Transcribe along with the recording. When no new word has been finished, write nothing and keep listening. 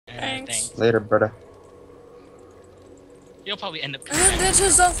Thanks. Later, brother. You'll probably end up. And it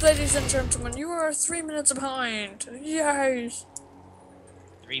is off, ladies and gentlemen. You are 3 minutes behind. Yes.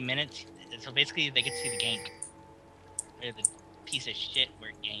 3 minutes. So basically, they get to see the gank. Or the piece of shit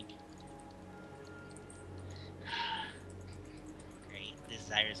work gank. Great. This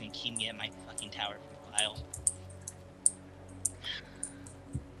Zyra's gonna keep me at my fucking tower for a while.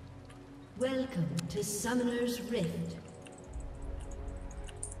 Welcome to Summoner's Rift.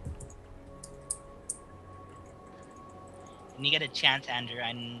 When you get a chance, Andrew,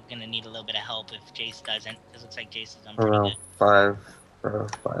 I'm gonna need a little bit of help if Jace doesn't, because it looks like Jace is on pretty Around good. 5, bro,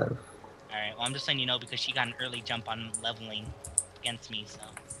 5. Alright, well I'm just letting you know because she got an early jump on leveling against me, so...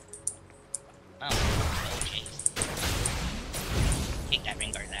 Oh, Jace. Kick that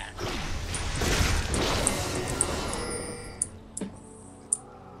Rengar's ass.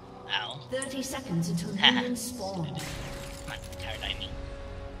 Ow. 30 seconds until minions spawn. Come on, tired eye me.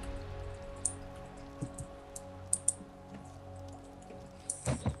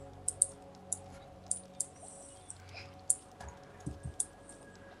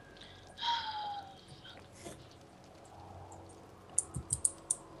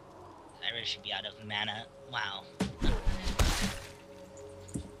 I should be out of mana. Wow.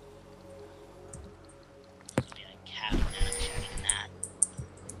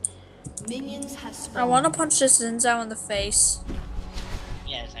 Minions have spawned. I want to punch this Zinzao in the face.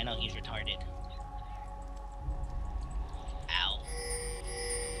 Yes, I know he's retarded. Ow.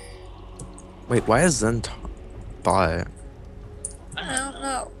 Wait, why is Zen bot? I don't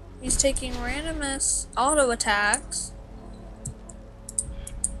know. He's taking randomness auto attacks.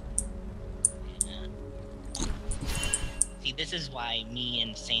 See, this is why me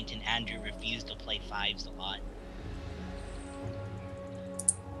and Saint and Andrew refuse to play 5s a lot.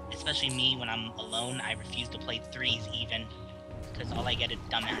 Especially me, when I'm alone, I refuse to play 3s even. Because all I get is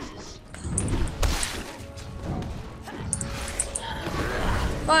dumbasses.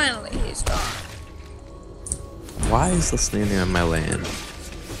 Finally, he's gone. Why is this Nunu in my lane?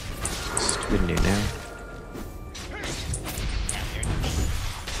 Stupid Nunu.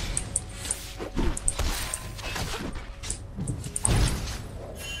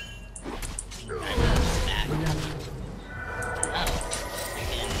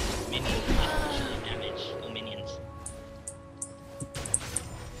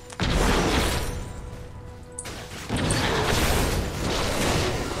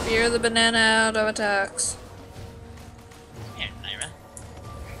 Fear the banana auto attacks. Here, Lyra.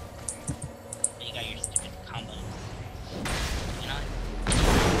 You got your stupid combos. You know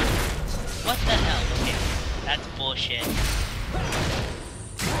what the hell? Okay, that's bullshit.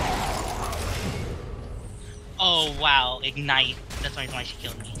 Oh wow, ignite. That's the reason why she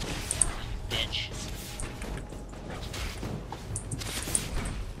killed me. Bitch.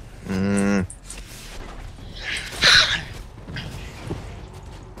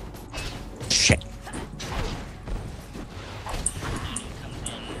 Shit.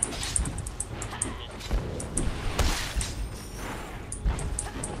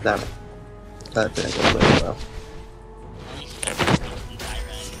 Damn it. That didn't go very well.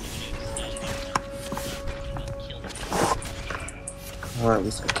 Well, at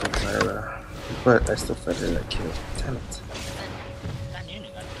least I killed Zyra. But I still fed her that kill. Damn it.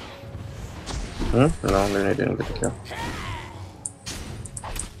 No, Luna didn't get the kill.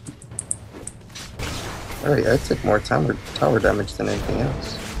 Alright, I took more tower damage than anything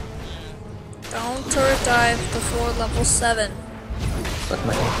else. Don't turret dive before level 7. Fuck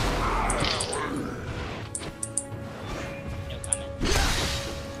my head.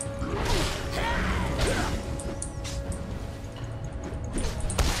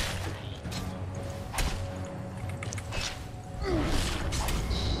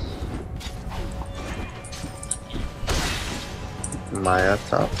 Maya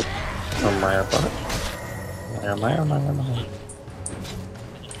top. Oh, Maya bot. Maya.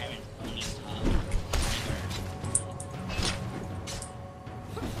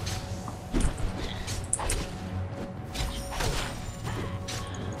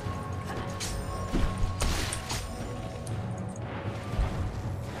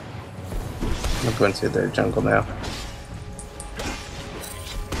 I'm going to their jungle now.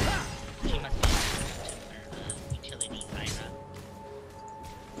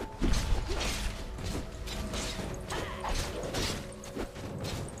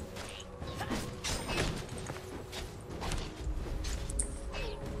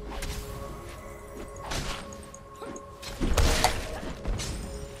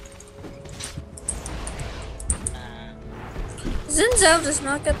 Zinzao does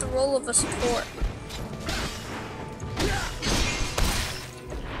not get the role of a support.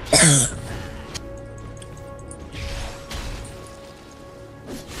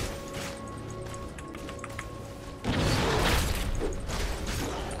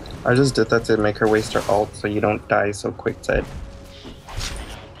 I just did that to make her waste her ult so you don't die so quick, Ted.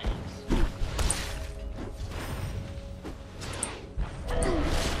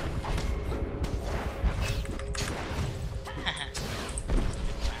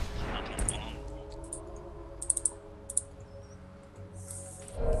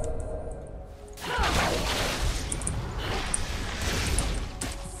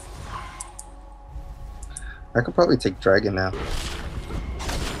 I could probably take Dragon now.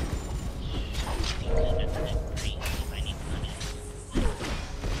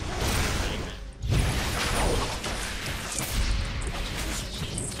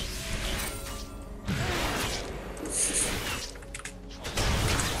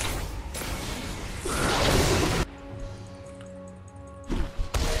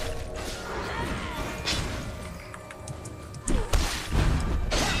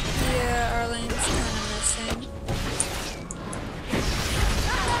 Yeah, Arlene's kind of missing. And I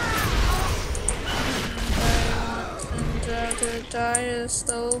want Syndra to die a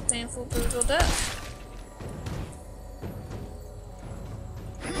slow, painful, brutal death.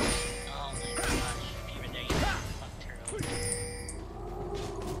 Oh my gosh, if you were there, you would have fucked her over.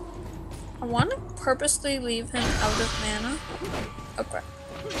 I want to purposely leave him out of mana. Okay.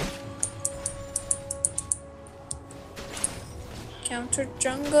 Counter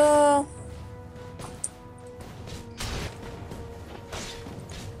jungle.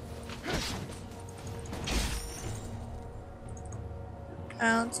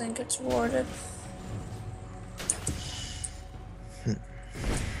 I don't think it's warded.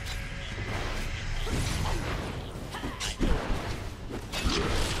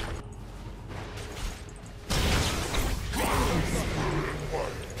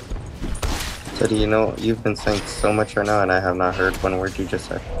 Teddy, you know, you've been saying so much right now and I have not heard one word you just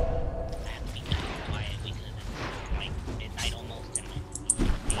said. I have to be kind of quiet because it's like midnight almost and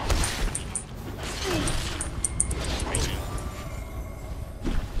right now.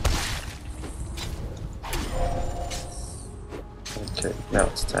 Okay, now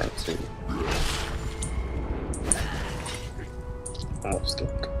it's time to almost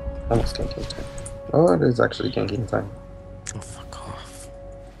ganking time. Oh, it is actually ganking time. Oh, fuck off.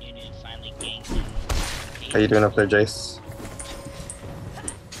 You need to finally gank. How you doing up there, Jace?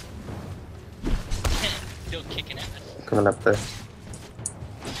 Still kicking ass. Coming up there.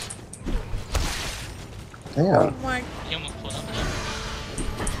 Oh Damn. my. He almost pulled up. I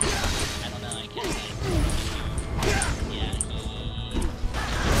don't know, I guess like, yeah, he...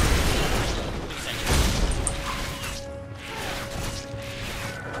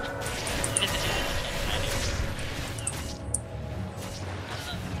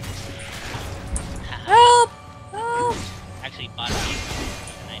 Help! Help! Actually, bottom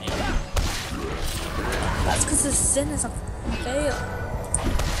than I did. That's because his sin is a fail.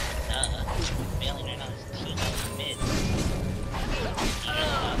 Failing right now is team mid. You know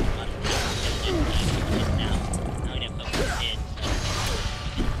about bottom team now. Now we need to focus mid so we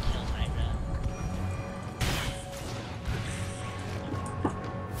can kill Hydra.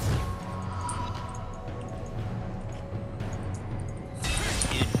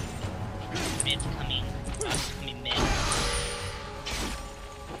 Dude, mid's coming. Bottom's coming mid.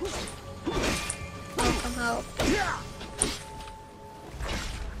 Welcome help.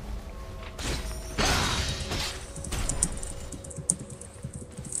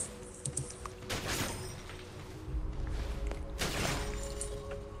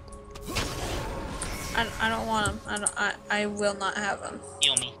 I don't want him. I will not have him.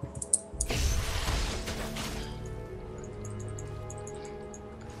 Heal me.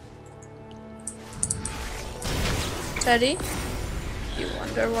 Teddy? You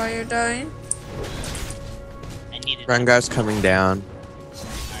wonder why you're dying? I needed Rengar's coming down.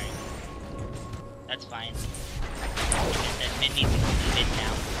 Alright. That's fine. Like I said, mid needs to come to mid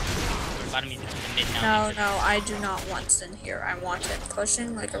now. Or bottom needs to come to mid now. No, no, I do not want Sin here. I want him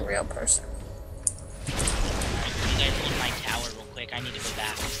pushing like a real person. Alright, can you guys hold my tower real quick? I need to go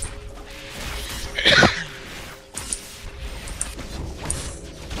back.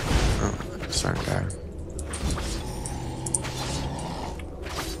 Oh, sorry, guy.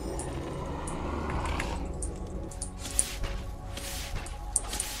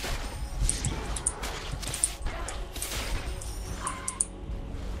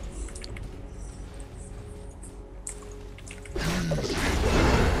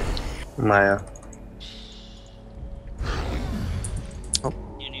 Maya.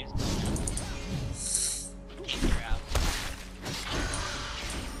 New news. Take her out.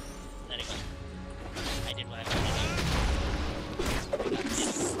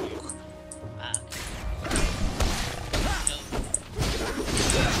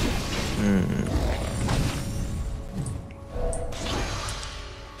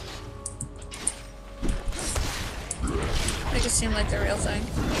 Make it seem like the real thing.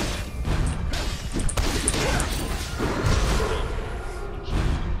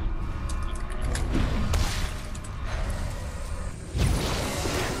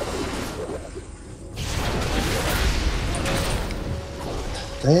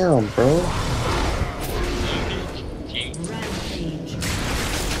 Damn, bro. Rampage.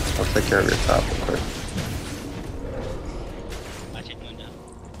 I'll take care of your top real quick. Watch it, Mundo.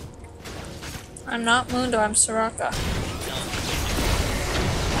 I'm not Mundo, I'm Soraka.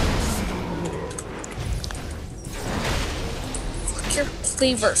 Fuck your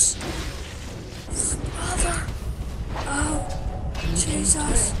cleavers. Mother. Oh,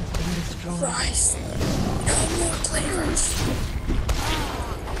 Jesus Christ. No more cleavers.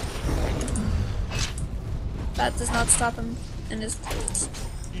 That does not stop him in his clothes.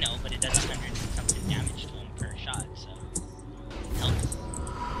 No, but it does 100 and something damage to him per shot, so helps.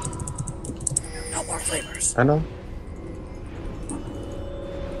 No more flavors. I know.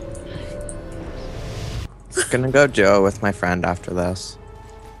 Gonna go duo with my friend after this.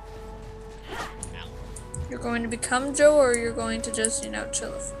 You're going to become Joe, or you're going to just, you know,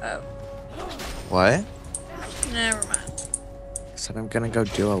 chill out? What? Never mind. I said I'm gonna go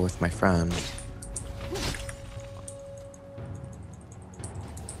duo with my friend.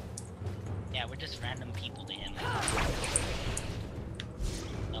 Yeah, we're just random people to him.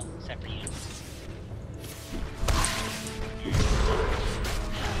 Oh, except for you.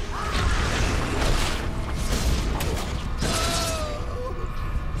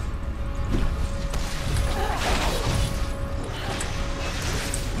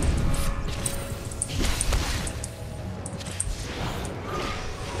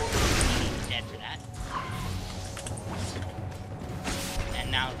 Dead for that. And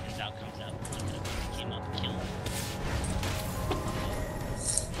now Gonzal comes up. He could have came up and killed him.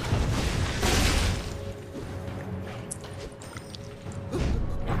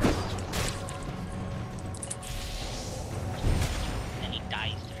 And he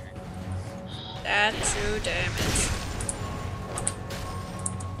dies to her. That's true damage.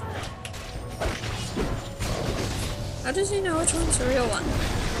 How does he know which one's the real one?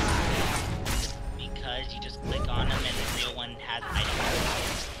 Because you just click on him and the real one has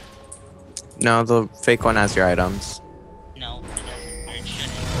items. No, the fake one has your items. No, it doesn't. Or it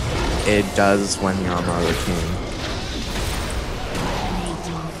shouldn't. It does when you're on Marley King.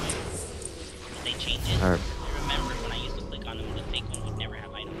 They change it. Or- I remember when I used to click on them, the fake one would never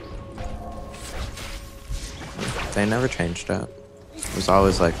have items. They never changed it. It was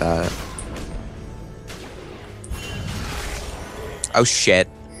always like that. Oh shit.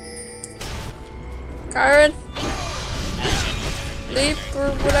 Kyron? Leap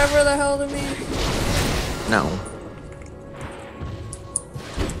or whatever the hell to me. No.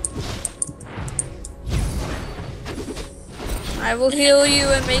 I will heal you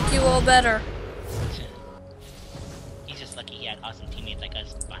and make you all better. He's just lucky he had awesome teammates like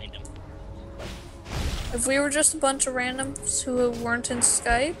us behind him. If we were just a bunch of randoms who weren't in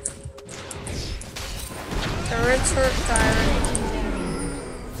Skype, turrets hurt Kyron.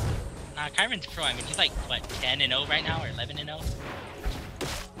 Nah, Kyron's pro. I mean, he's like, what, 10-0 right now, or 11-0?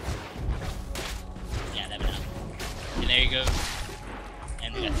 Yeah, 11-0. And there you go.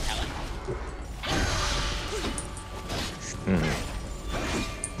 And we got the talent.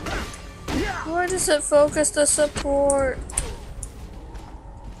 Why does it focus the support?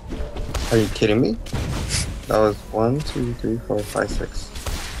 Are you kidding me? That was 1, 2, 3, 4, 5, 6.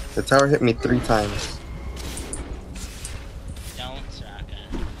 The tower hit me 3 times. Don't, Soraka.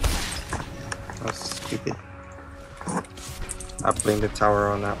 That was stupid. I blamed the tower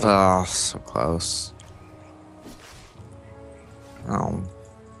on that one. Oh, so close. Oh,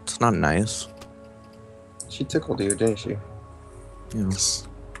 it's not nice. She tickled you, didn't she? Yes.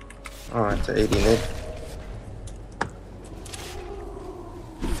 Oh, it's an 80 Nick.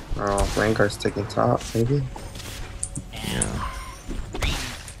 Oh, Vanguard's taking top, maybe? And green,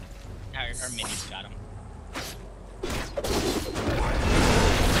 our minions got him.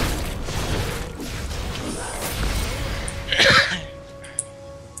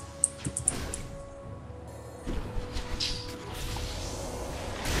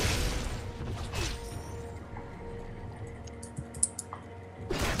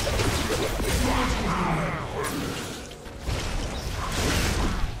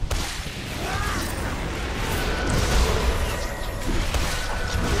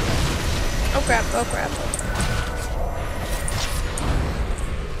 Oh crap, oh crap.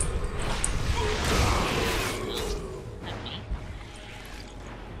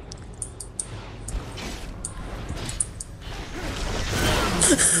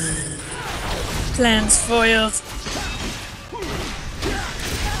 Plans foiled.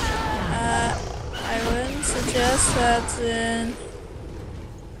 Just that's in.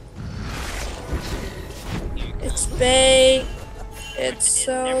 It's bait. It's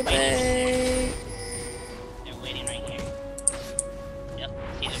so bait. They're waiting right here. Yep,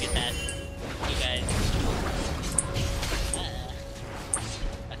 see, look at that. You guys.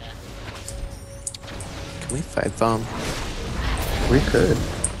 Okay. Can we fight them? We could.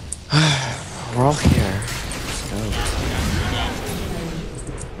 We're all here. Yeah.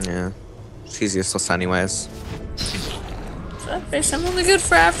 Yeah. She's useless anyways. I'm only good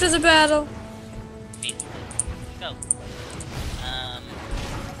for after the battle. Go.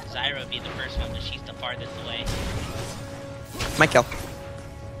 Zyra would be the first one, but she's the farthest away. My kill.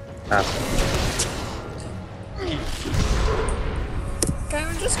 Okay,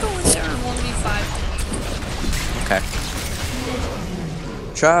 we're just going there and 1v5. Okay.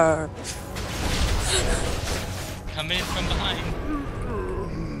 Charge. Coming in from behind.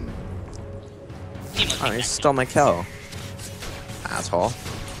 Oh, he stole my kill. Asshole.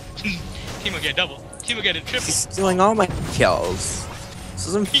 Team will get double. Team will get a triple. He's stealing all my kills. This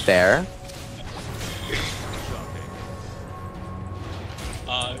isn't fair.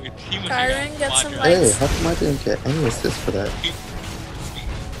 Team will Kyron, get some quadra. lights. Hey, how come I didn't get any assist for that?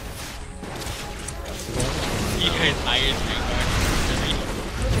 You guys hired me.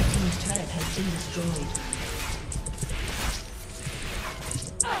 Your team's turret has been destroyed.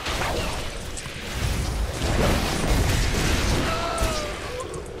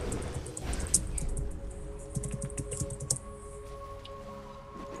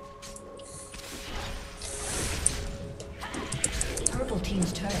 Purple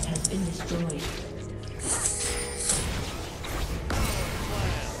team's turret has been destroyed.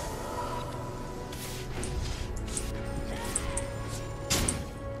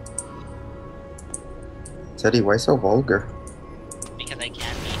 Teddy, why so vulgar? Because I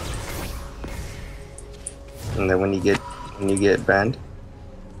can be. And then when you get banned,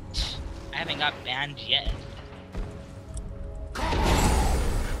 I haven't got banned yet.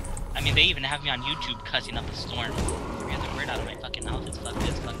 I mean, they even have me on YouTube cussing up a storm. Get the word out of my fucking mouth. It's fuck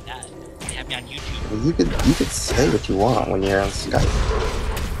this, fuck that. They have me on YouTube. well, you could say what you want when you're on Skype.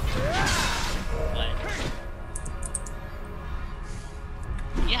 But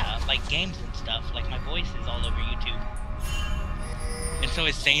yeah, like games and stuff. Like my voice is all over YouTube, and so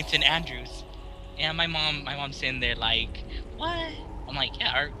is Saints and Andrews. And my mom's sitting there like, what? I'm like,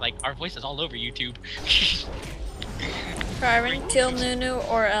 yeah, our voice is all over YouTube. Kyron, kill Nunu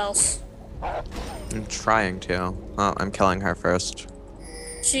or else. I'm trying to. Oh, I'm killing her first.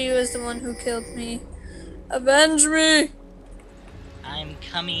 She was the one who killed me. Avenge me! I'm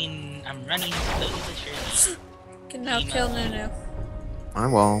coming. I'm running slowly but surely. Can now kill Nunu. I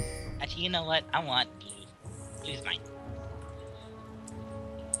will. Actually, you know what? I want blue. Blue's mine.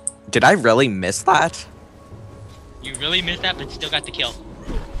 Did I really miss that? You really missed that, but still got the kill.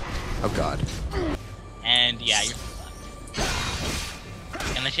 Oh god. And yeah, you're fucked.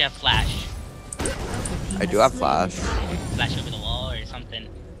 Unless you have flash. I do have flash. Flash over the wall or something.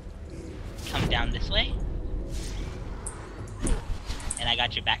 Come down this way. And I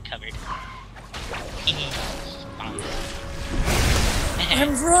got your back covered.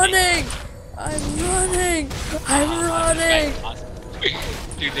 I'm running! I'm running! I'm running! Awesome.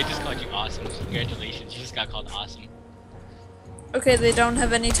 Dude, they just called you awesome. Congratulations, you just got called awesome. Okay, they don't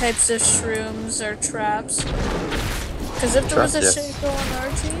have any types of shrooms or traps. Because if there was a Traps, Shaco on our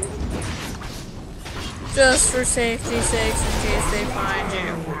team, just for safety's sake, in case they find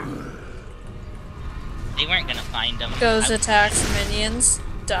you, They weren't gonna find them. goes attacks minions,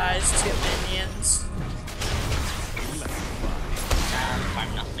 dies to minions. Farm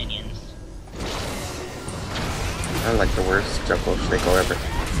enough minions. I'm like the worst Jungle Shaco ever.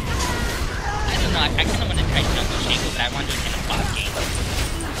 I don't know, I kinda wanna try Jungle Shaco, but I want to do it in a boss game. So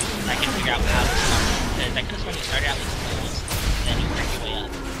I can figure out how to start. Because I could've sworn you started out with skills, and then you work your way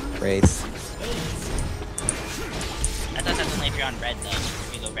up. Wraith. I thought that's only if you're on red though.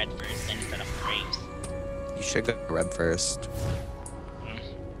 If you go red first, then you start off with Graves. You should go red first.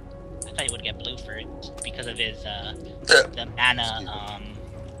 I thought he would get blue first because of his the mana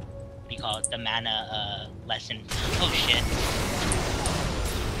what do you call it? The mana lesson. Oh shit.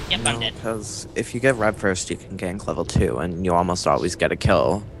 Yep, I'm dead. Because if you get red first, you can gank level 2, and you almost always get a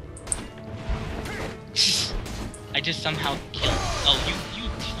kill. I just somehow killed. Oh,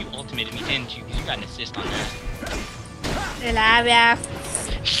 you ultimated me, didn't you? 'Cause you got an assist on that. Love ya.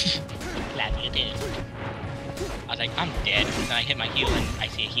 Glad you did. I was like, I'm dead. And then I hit my heal and I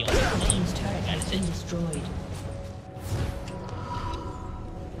see a heal. Purple team's turret That has is been it. destroyed.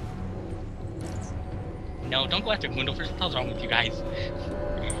 No, don't go after Gundle first. What the hell's wrong with you guys?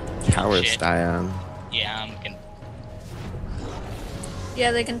 Cowards Shit. die on. Yeah,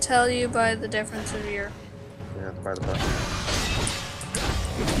 Yeah, they can tell you by the difference of your. Yeah, by the bus.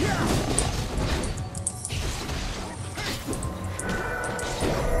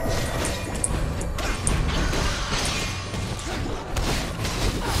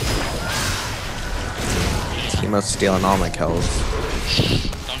 Teemo's stealing all my kills.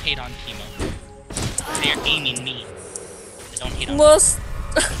 don't hate on Timo. They're aiming me. They don't hate on me. Most.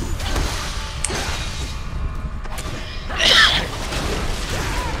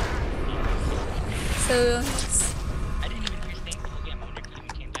 So. I didn't even hear Stain kill again. I wonder if he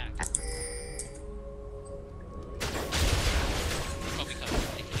even came back. Probably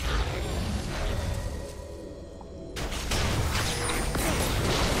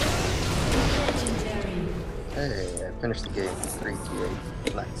Hey, I finished the game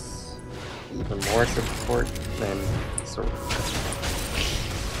 3-8. Nice. Even more support than sword.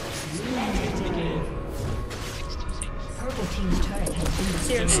 Purple team's turret has been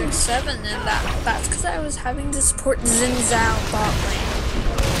destroyed. 067, and that's because I was having to support Xin Zhao bot lane.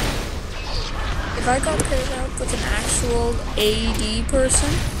 If I got paired up with an actual AD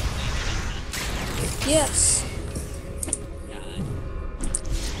person, yes.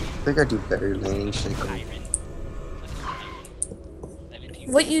 I think I do better laning shaking.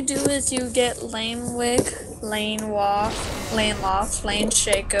 What you do is you get lane wick, lane walk, lane loft, lane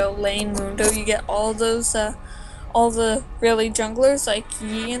shako, lane mundo. You get all those, all the really junglers like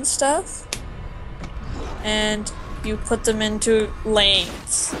Yi and stuff, and you put them into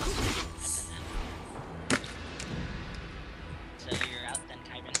lanes. So you're out then,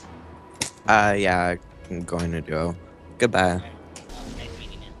 Kyron? Yeah, I'm going to go. Goodbye. Nice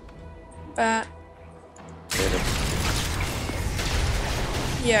meeting you. But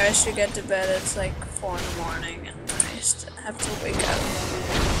yeah, I should get to bed. It's like 4 in the morning, and I still have to wake up.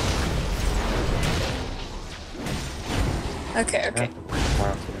 Okay.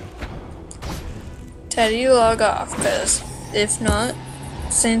 Wow. Teddy, log off, because if not,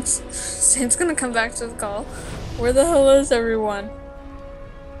 Saint's gonna come back to the call. Where the hell is everyone?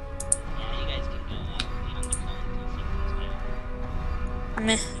 Yeah, you guys can go be on the call until 6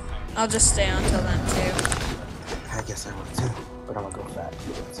 Meh. I'll just stay on till then too. I guess I will too, but I'm gonna go fat.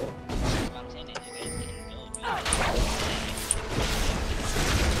 So. I'm saying that you guys can go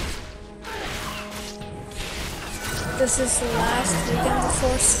This is the last weekend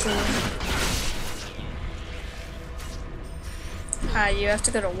before school. Hi, you have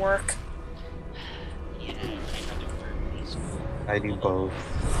to go to work. Yeah, I have to work in school. I do both.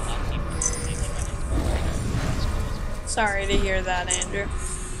 A lot of people say they run in school. Sorry to hear that, Andrew.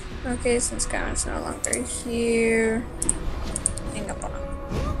 Okay, since Kyron's no longer here, hang up on him.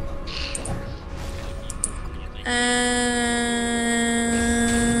 And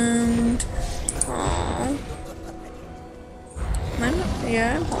oh,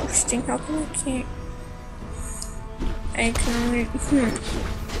 yeah, I'm hosting. How come I can't? I can only.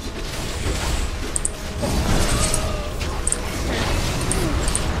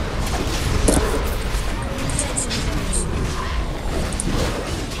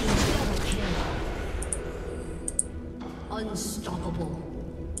 Unstoppable.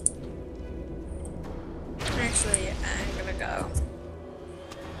 Actually, I'm gonna go.